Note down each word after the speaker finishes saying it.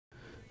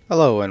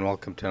Hello and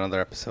welcome to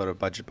another episode of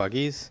Budget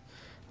Buggies.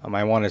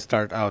 I want to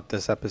start out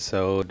this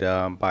episode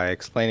by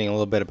explaining a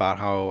little bit about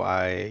how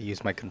I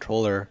use my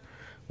controller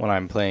when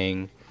I'm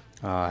playing.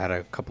 I had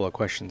a couple of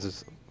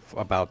questions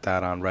about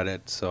that on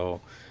Reddit.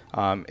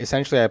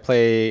 Essentially, I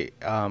play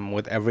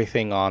with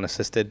everything on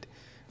assisted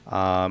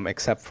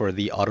except for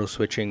the auto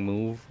switching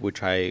move,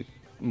 which I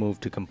move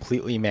to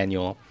completely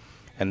manual.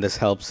 And this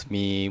helps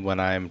me when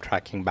I'm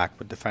tracking back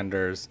with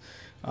defenders.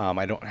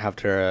 I don't have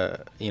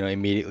to,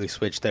 immediately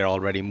switch. They're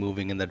already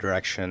moving in the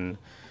direction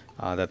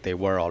that they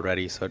were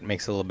already, so it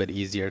makes it a little bit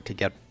easier to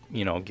get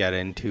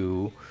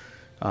into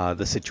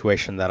the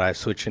situation that I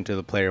switch into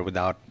the player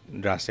without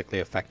drastically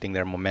affecting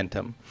their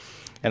momentum.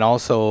 And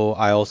also,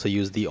 I also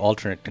use the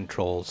alternate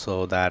control,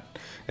 so that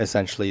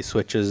essentially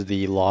switches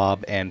the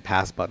lob and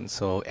pass buttons.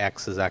 So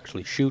X is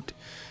actually shoot,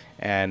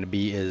 and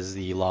B is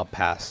the lob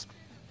pass.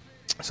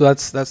 So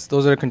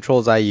those are the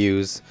controls I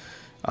use.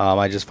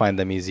 I just find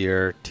them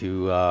easier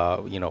to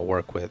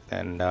work with,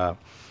 and I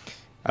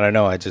don't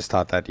know. I just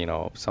thought that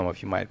some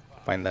of you might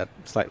find that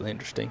slightly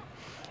interesting.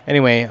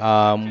 Anyway,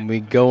 we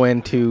go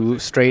into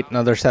straight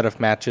another set of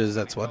matches.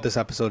 That's what this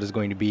episode is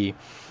going to be.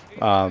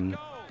 I've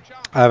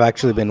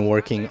actually been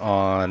working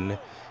on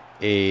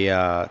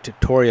a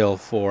tutorial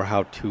for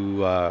how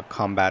to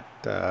combat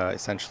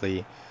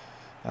essentially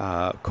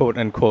quote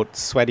unquote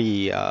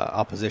sweaty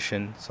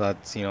opposition. So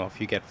that's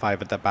if you get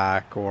 5 at the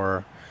back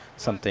or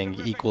something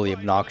equally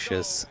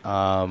obnoxious.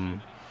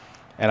 And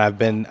I've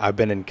been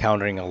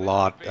encountering a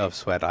lot of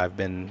sweat. I've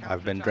been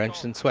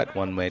drenched in sweat,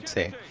 one might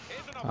say.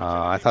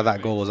 I thought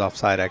that goal was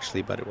offside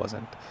actually, but it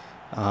wasn't.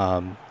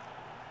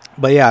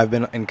 But yeah, I've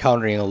been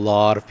encountering a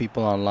lot of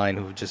people online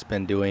who've just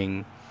been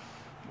doing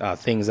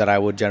things that I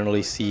would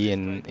generally see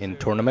in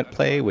tournament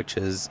play, which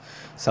is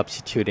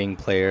substituting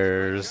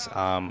players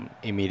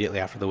immediately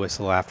after the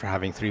whistle, after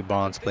having 3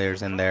 bronze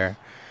players in there,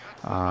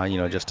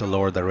 just to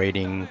lower the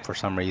rating for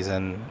some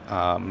reason,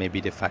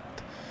 maybe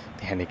defect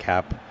the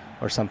handicap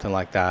or something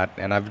like that.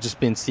 And I've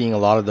just been seeing a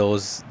lot of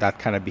that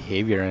kind of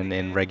behavior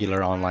in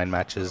regular online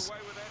matches.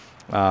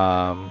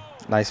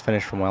 Nice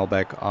finish from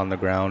Welbeck on the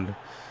ground.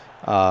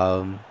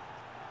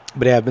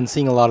 But yeah, I've been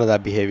seeing a lot of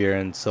that behavior,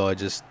 and so I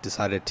just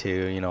decided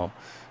to,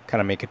 kind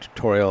of make a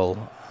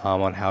tutorial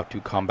on how to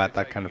combat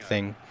that kind of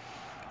thing.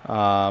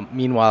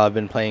 Meanwhile, I've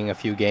been playing a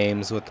few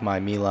games with my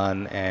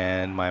Milan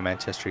and my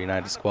Manchester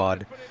United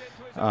squad.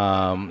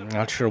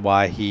 Not sure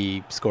why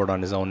he scored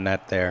on his own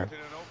net there.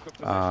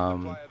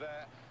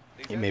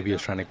 Maybe he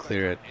was trying to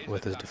clear it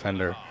with his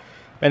defender.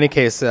 In any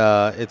case,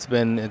 it's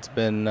been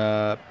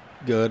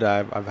good.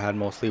 I've had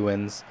mostly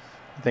wins.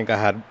 I think I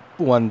had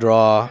 1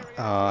 draw.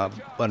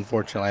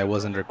 Unfortunately, I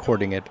wasn't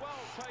recording it,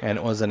 and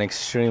it was an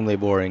extremely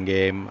boring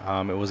game.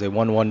 It was a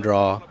 1-1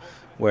 draw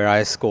where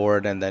I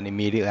scored, and then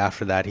immediately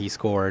after that he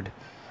scored,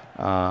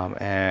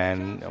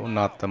 and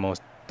not the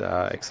most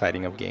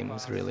exciting of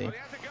games, really.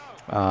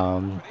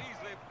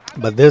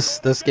 But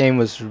this game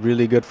was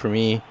really good for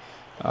me.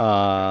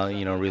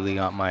 Really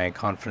got my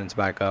confidence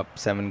back up.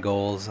 7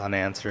 goals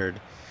unanswered,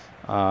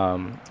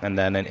 and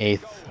then an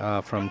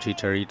 8th from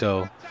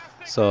Chicharito.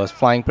 So it's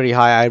flying pretty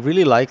high. I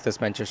really like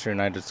this Manchester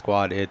United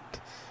squad.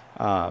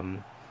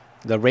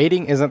 The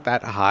rating isn't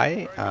that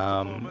high,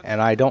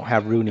 and I don't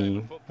have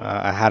Rooney.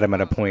 I had him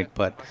at a point,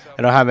 but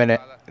I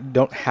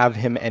don't have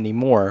him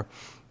anymore.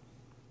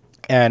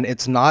 And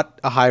it's not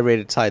a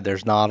high-rated side.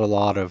 There's not a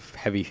lot of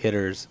heavy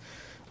hitters,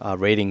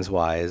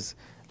 ratings-wise,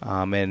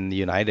 in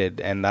United,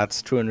 and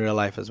that's true in real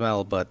life as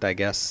well. But I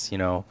guess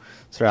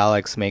Sir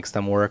Alex makes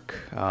them work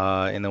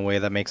in a way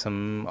that makes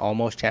them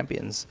almost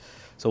champions.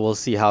 So we'll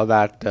see how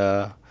that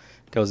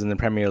goes in the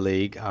Premier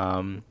League.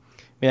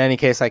 In any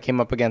case, I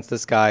came up against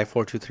this guy,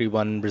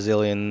 4-2-3-1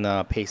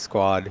 Brazilian pace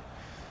squad.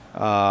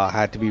 I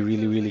had to be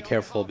really, really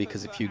careful,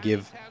 because if you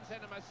give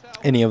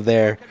any of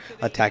their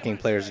attacking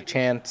players a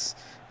chance,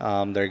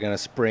 they're going to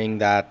spring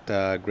that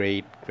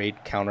great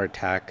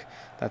counterattack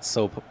that's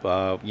so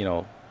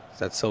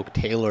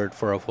tailored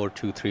for a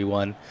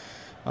 4-2-3-1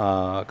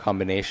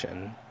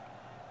 combination.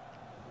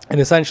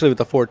 And essentially with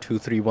the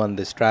 4-2-3-1,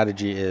 the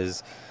strategy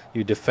is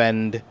you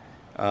defend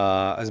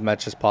as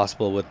much as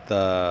possible with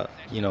the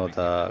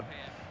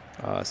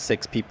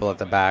 6 people at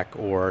the back,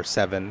 or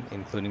 7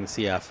 including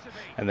CF,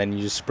 and then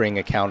you just spring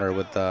a counter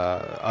with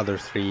the other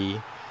 3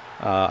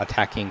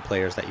 attacking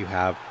players that you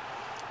have.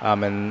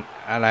 And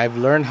I've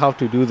learned how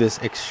to do this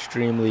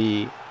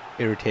extremely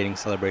irritating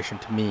celebration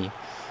to me.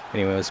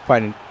 Anyway, it was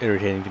quite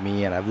irritating to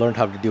me, and I've learned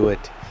how to do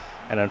it.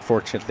 And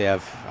unfortunately,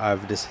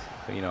 I've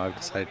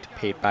decided to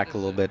pay it back a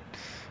little bit.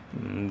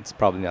 It's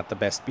probably not the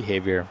best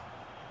behavior.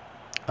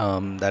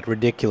 That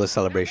ridiculous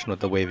celebration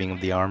with the waving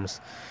of the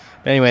arms.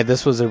 But anyway,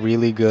 this was a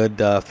really good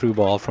through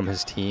ball from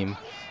his team,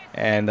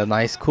 and a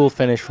nice, cool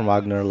finish from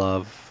Wagner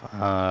Love.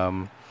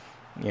 I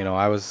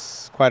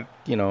was quite,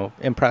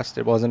 impressed.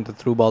 It wasn't a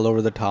through ball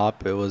over the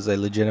top. It was a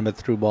legitimate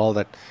through ball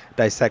that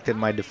dissected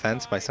my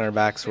defense. My center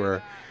backs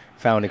were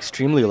found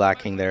extremely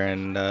lacking there,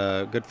 and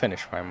good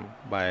finish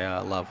by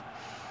Love.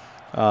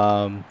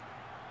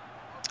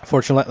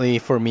 Fortunately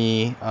for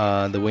me,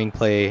 the wing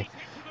play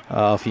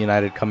of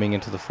United coming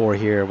into the fore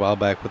here.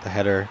 Welbeck with the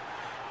header.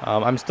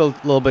 I'm still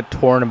a little bit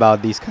torn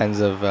about these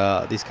kinds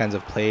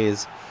of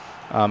plays.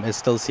 It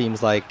still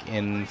seems like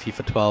in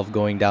FIFA 12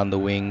 going down the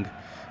wing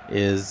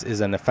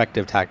is an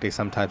effective tactic.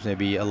 Sometimes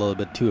maybe a little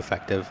bit too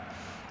effective,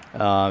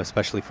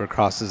 especially for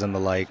crosses and the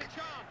like.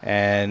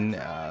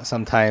 And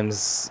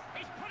sometimes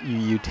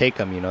you take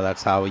them.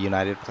 That's how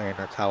United play.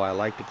 That's how I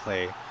like to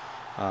play.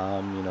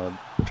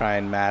 Try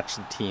and match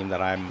the team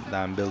that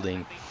I'm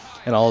building.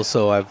 And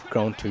also, I've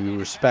grown to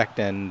respect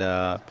and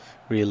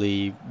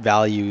really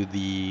value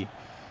the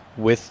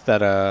width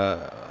that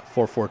a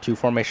 4-4-2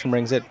 formation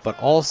brings it. But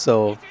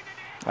also,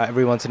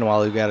 every once in a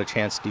while, you get a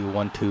chance to do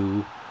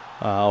 1-2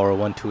 or a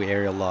 1-2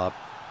 aerial lob,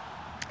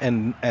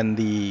 and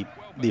the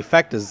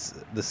effect is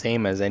the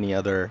same as any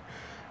other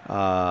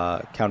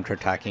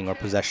counter-attacking or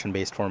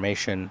possession-based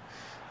formation.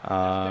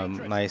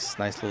 Nice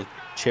little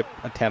chip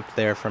attempt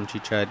there from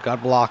Chicha. It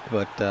got blocked,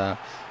 but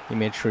he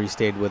made sure he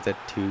stayed with it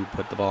to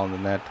put the ball in the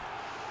net.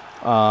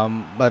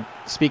 But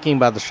speaking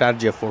about the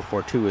strategy of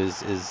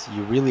 4-4-2 is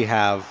you really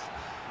have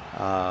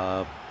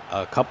a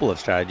couple of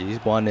strategies.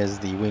 One is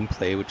the wing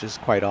play, which is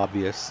quite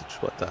obvious.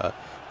 It's what the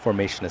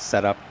formation is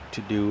set up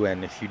to do.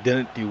 And if you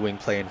didn't do wing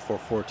play in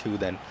 4-4-2,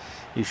 then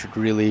you should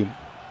really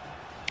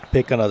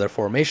pick another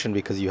formation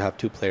because you have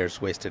two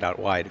players wasted out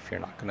wide if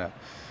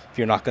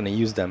you're not gonna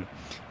use them.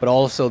 But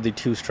also the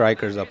two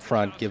strikers up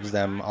front gives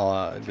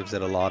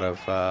it a lot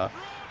of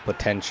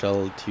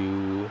potential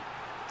to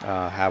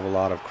have a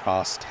lot of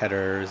crossed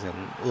headers and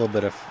a little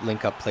bit of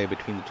link-up play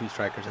between the two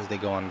strikers as they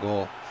go on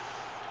goal.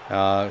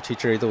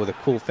 Chicharito with a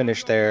cool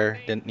finish there.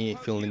 Didn't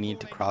feel the need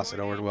to cross it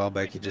over to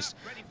Welbeck. He just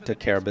took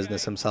care of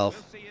business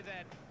himself.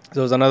 So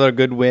it was another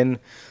good win,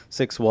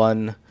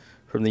 6-1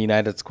 from the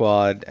United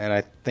squad. And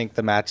I think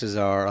the matches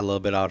are a little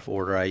bit out of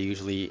order. I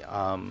usually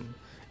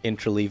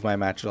interleave my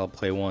matches. I'll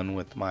play one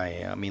with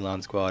my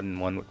Milan squad and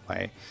one with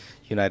my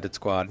United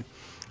squad.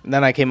 And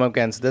then I came up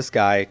against this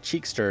guy,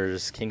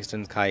 Cheeksters,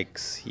 Kingston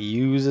Kikes. He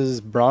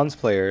uses bronze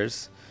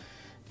players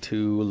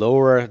to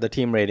lower the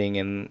team rating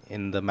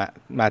in the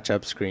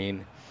matchup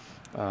screen.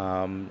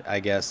 I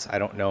guess, I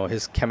don't know,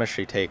 his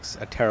chemistry takes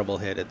a terrible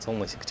hit. It's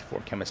only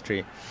 64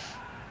 chemistry.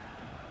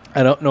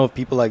 I don't know if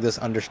people like this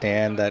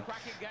understand that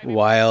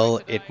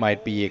while it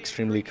might be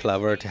extremely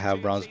clever to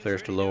have bronze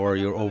players to lower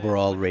your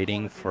overall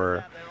rating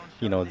for,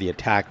 the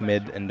attack,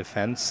 mid, and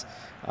defense,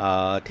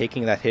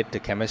 taking that hit to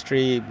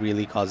chemistry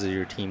really causes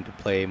your team to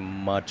play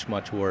much,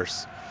 much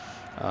worse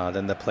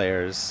than the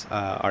players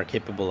are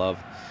capable of.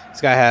 This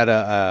guy had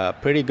a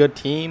pretty good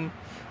team.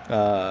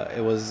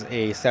 It was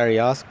a Serie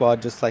A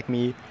squad just like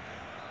me.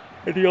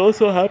 And he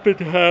also happened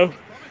to have,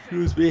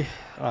 Ibra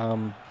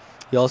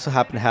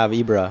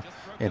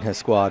in his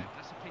squad.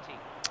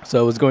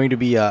 So it was going to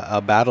be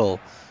a battle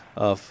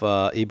of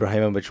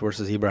Ibrahimovic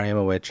versus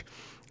Ibrahimovic.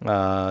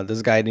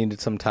 This guy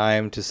needed some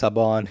time to sub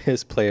on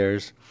his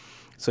players.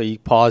 So he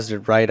paused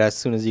it right as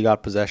soon as he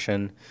got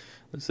possession.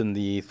 It was in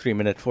the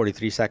 3-minute,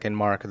 43-second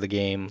mark of the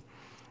game.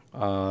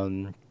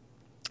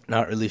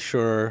 Not really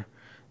sure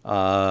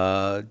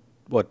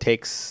what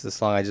takes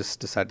this long. I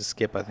just decided to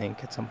skip, I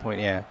think, at some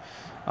point. Yeah.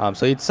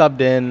 So he'd subbed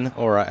in,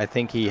 or I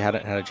think he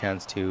hadn't had a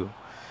chance to.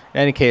 In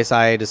any case,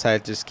 I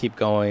decided to just keep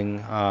going.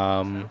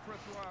 And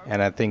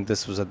I think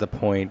this was at the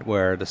point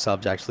where the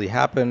subs actually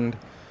happened.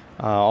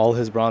 All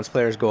his bronze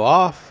players go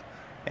off,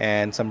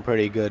 and some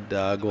pretty good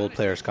gold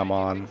players come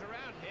on.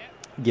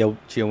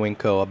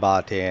 Giovinco,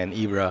 Abate, and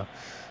Ibra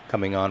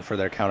coming on for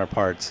their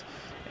counterparts.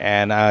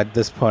 And at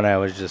this point, I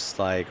was just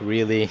like,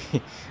 really,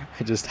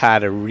 I just had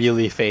to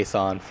really face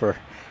on for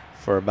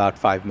about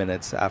 5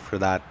 minutes after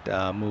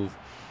that move.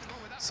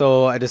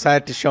 So I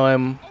decided to show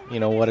him,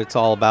 what it's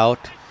all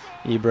about.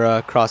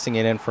 Ibra crossing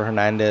it in for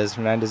Hernandez.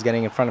 Hernandez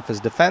getting in front of his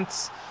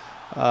defense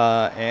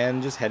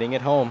and just heading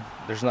it home.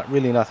 There's not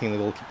really nothing the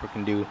goalkeeper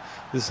can do.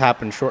 This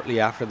happened shortly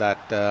after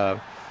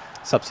that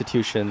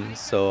substitution,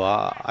 so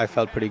I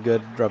felt pretty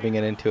good rubbing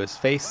it into his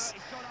face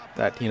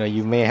that,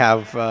 you may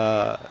have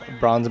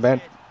bronze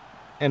bent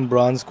and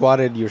bronze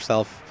squatted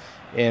yourself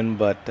in,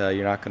 but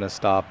you're not going to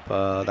stop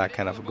that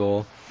kind of a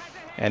goal.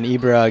 And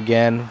Ibra,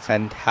 again,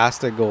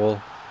 fantastic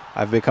goal.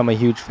 I've become a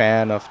huge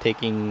fan of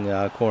taking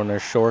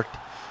corners short.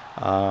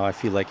 I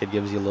feel like it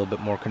gives you a little bit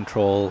more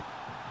control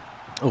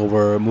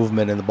over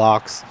movement in the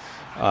box.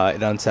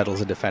 It unsettles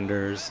the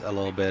defenders a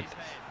little bit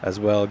as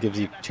well. Gives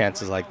you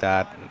chances like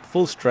that.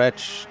 Full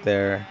stretch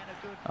there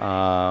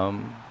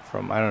from,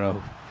 I don't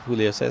know,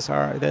 Julio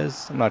Cesar it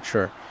is. I'm not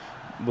sure.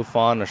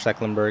 Buffon or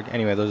Stecklenburg.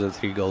 Anyway, those are the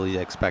three goalies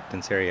I expect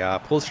in Serie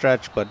A. Full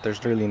stretch, but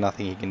there's really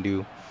nothing he can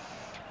do.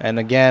 And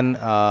again,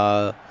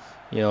 I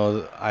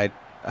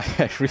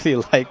really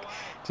like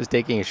just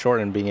taking it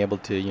short and being able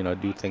to,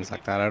 do things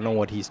like that. I don't know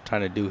what he's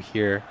trying to do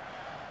here.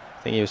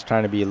 I think he was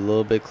trying to be a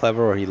little bit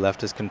clever, or he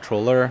left his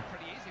controller.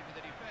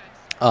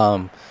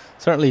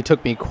 Certainly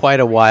took me quite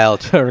a while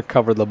to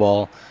recover the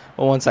ball.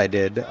 But once I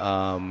did,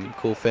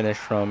 cool finish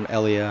from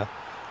Elia.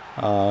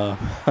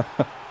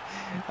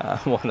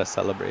 What a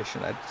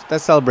celebration.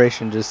 That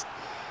celebration just,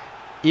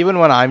 even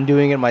when I'm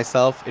doing it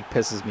myself, it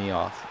pisses me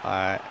off.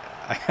 I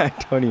I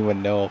don't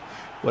even know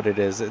what it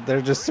is. There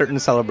are just certain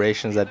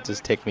celebrations that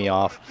just tick me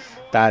off.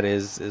 That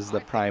is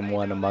the prime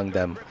one among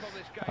them.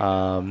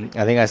 I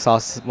think I saw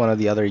one of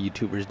the other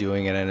YouTubers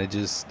doing it, and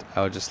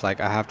I was just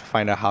like, I have to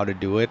find out how to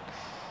do it,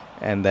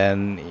 and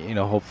then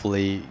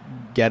hopefully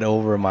get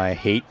over my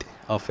hate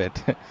of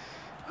it.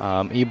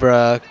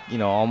 Ibra,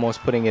 almost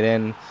putting it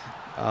in,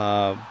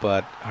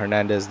 but Abel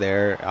Hernandez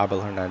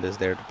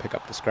there to pick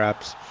up the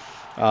scraps.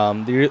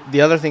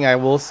 The other thing I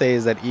will say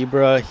is that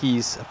Ibra,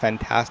 he's a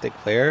fantastic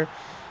player.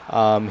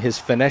 His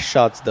finesse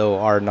shots, though,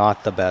 are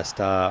not the best.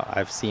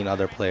 I've seen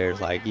other players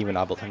like even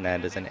Abel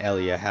Hernandez and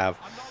Elia have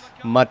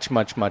much,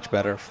 much, much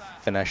better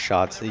finesse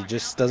shots. He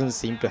just doesn't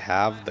seem to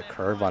have the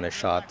curve on his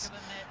shots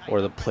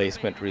or the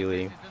placement,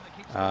 really.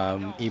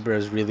 Ibra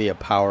is really a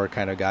power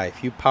kind of guy.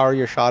 If you power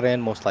your shot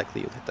in, most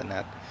likely you'll hit the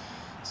net.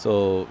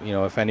 So,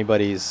 if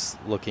anybody's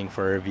looking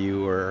for a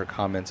review or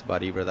comments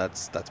about Ibra,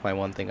 that's my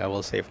one thing I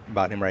will say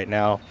about him right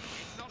now.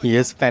 He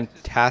is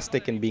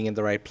fantastic in being in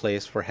the right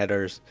place for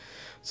headers.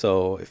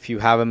 So if you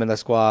have him in the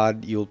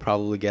squad, you'll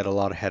probably get a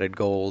lot of headed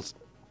goals.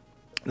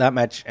 That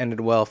match ended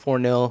well,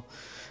 4-0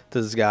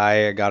 to this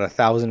guy. I got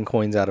 1,000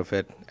 coins out of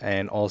it,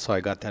 and also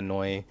I got to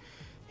annoy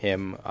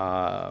him.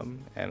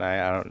 And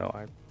I don't know,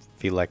 I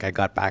feel like I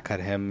got back at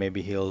him.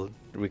 Maybe he'll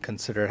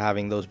reconsider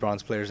having those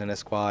bronze players in his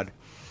squad.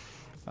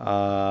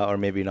 Or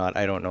maybe not,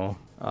 I don't know.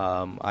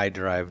 I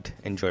derived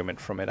enjoyment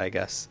from it, I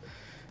guess.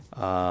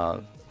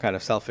 Kind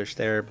of selfish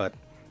there, but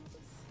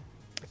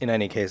in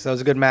any case, that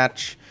was a good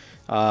match.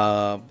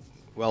 Well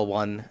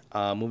won.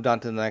 Moved on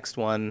to the next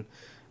one,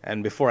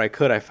 and before I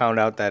found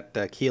out that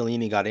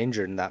Chiellini got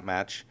injured in that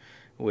match,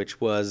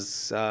 which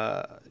was,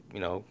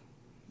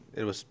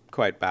 it was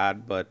quite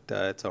bad, but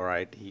it's all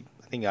right. I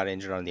think he got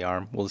injured on the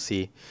arm. We'll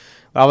see.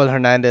 Abel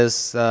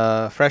Hernandez,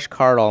 fresh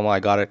card. I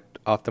got it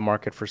off the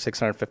market for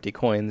 650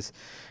 coins,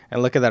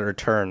 and look at that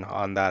return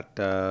on that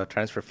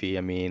transfer fee.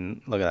 I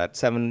mean, look at that.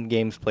 7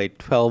 games played,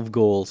 12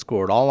 goals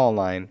scored, all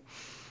online.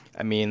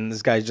 I mean,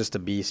 this guy's just a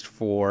beast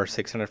for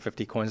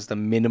 650 coins. It's the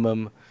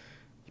minimum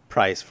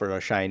price for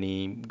a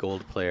shiny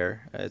gold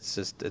player.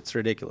 It's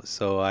ridiculous.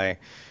 So I,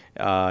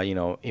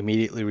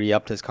 immediately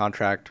re-upped his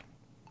contract.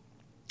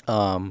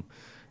 And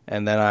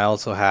then I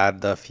also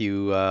had a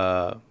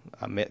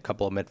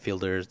couple of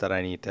midfielders that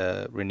I need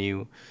to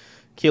renew.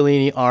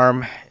 Chiellini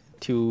arm,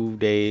 2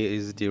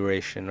 days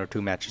duration, or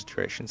 2 matches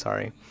duration,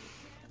 sorry.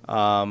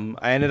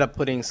 I ended up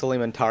putting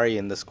Suleiman Tari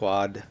in the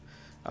squad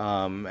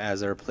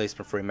as a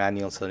replacement for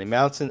Emmanuelson.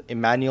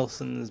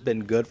 Emmanuelson's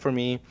been good for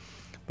me,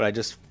 but I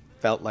just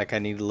felt like I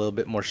needed a little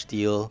bit more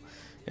steel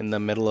in the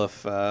middle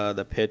of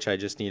the pitch. I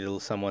just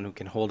needed someone who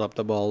can hold up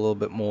the ball a little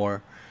bit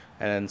more,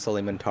 and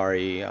Suleiman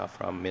Tari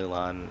from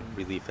Milan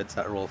really fits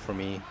that role for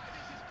me.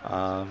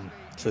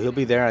 So he'll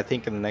be there, I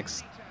think, in the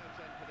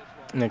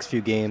next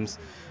few games.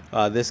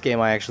 This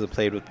game I actually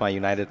played with my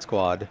United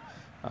squad.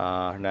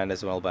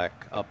 Hernandez and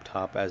Welbeck up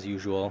top as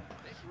usual.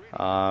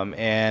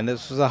 And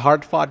this was a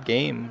hard-fought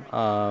game.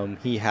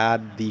 He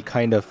had the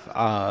kind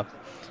of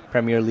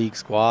Premier League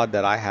squad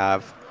that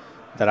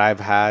I've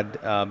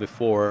had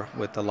before,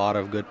 with a lot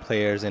of good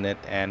players in it,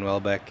 and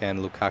Welbeck and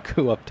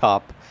Lukaku up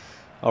top,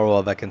 or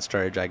Welbeck and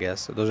Sturridge, I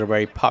guess. So those are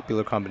very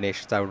popular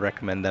combinations. I would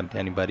recommend them to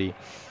anybody.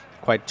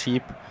 Quite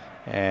cheap,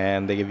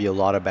 and they give you a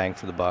lot of bang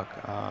for the buck.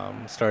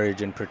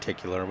 Sturridge in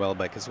particular,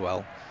 Welbeck as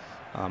well,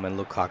 and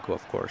Lukaku,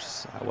 of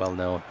course, well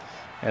known.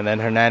 And then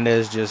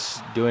Hernandez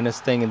just doing his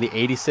thing in the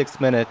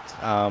 86th minute,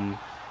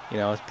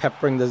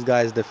 peppering this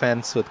guy's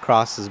defense with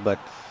crosses. But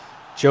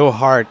Joe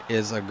Hart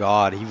is a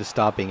god. He was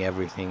stopping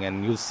everything.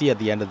 And you'll see at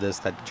the end of this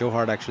that Joe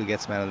Hart actually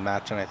gets man of the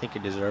match, and I think he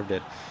deserved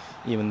it,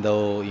 even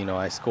though,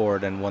 I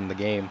scored and won the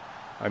game.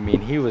 I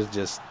mean, he was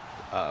just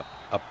a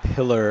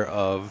pillar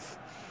of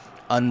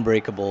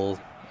unbreakable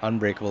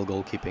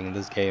goalkeeping in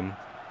this game.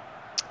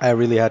 I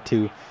really had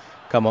to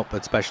come up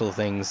with special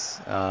things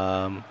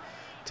to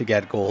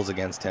get goals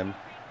against him.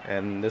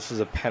 And this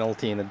was a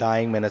penalty in the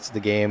dying minutes of the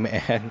game,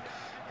 and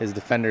his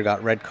defender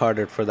got red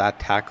carded for that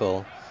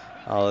tackle.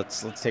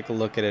 Let's take a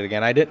look at it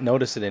again. I didn't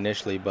notice it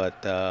initially,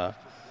 but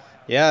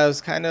yeah, it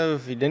was kind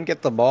of, he didn't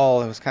get the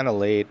ball. It was kind of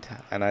late,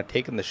 and I'd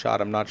taken the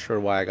shot. I'm not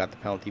sure why I got the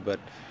penalty, but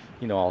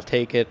I'll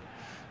take it.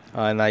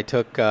 And I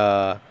took,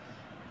 I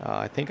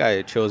think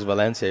I chose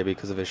Valencia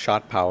because of his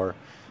shot power.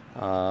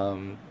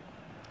 And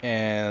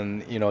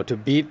to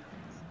beat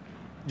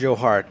Joe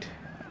Hart,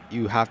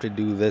 you have to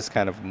do this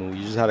kind of move.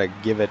 You just have to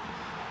give it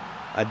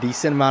a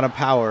decent amount of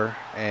power,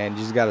 and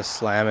you just got to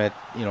slam it,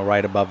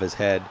 right above his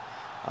head.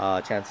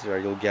 Chances are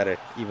you'll get it,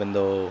 even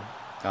though,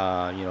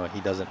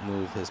 he doesn't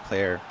move his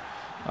player.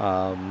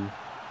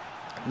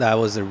 That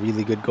was a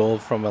really good goal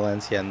from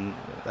Valencia, and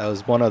that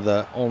was one of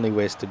the only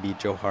ways to beat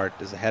Joe Hart,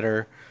 is a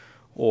header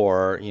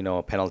or,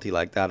 a penalty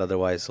like that.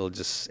 Otherwise, he'll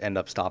just end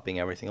up stopping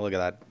everything. Look at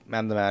that.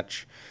 Man of the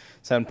match,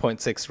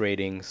 7.6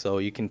 rating. So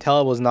you can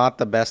tell it was not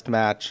the best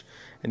match.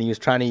 And he was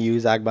trying to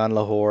use Agban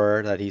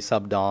Lahore that he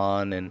subbed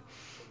on, and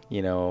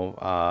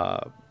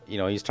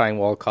he's trying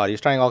Walcott.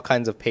 He's trying all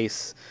kinds of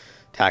pace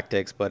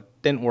tactics,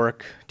 but didn't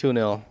work.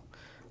 2-0.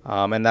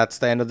 And that's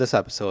the end of this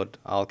episode.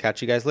 I'll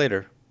catch you guys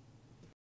later.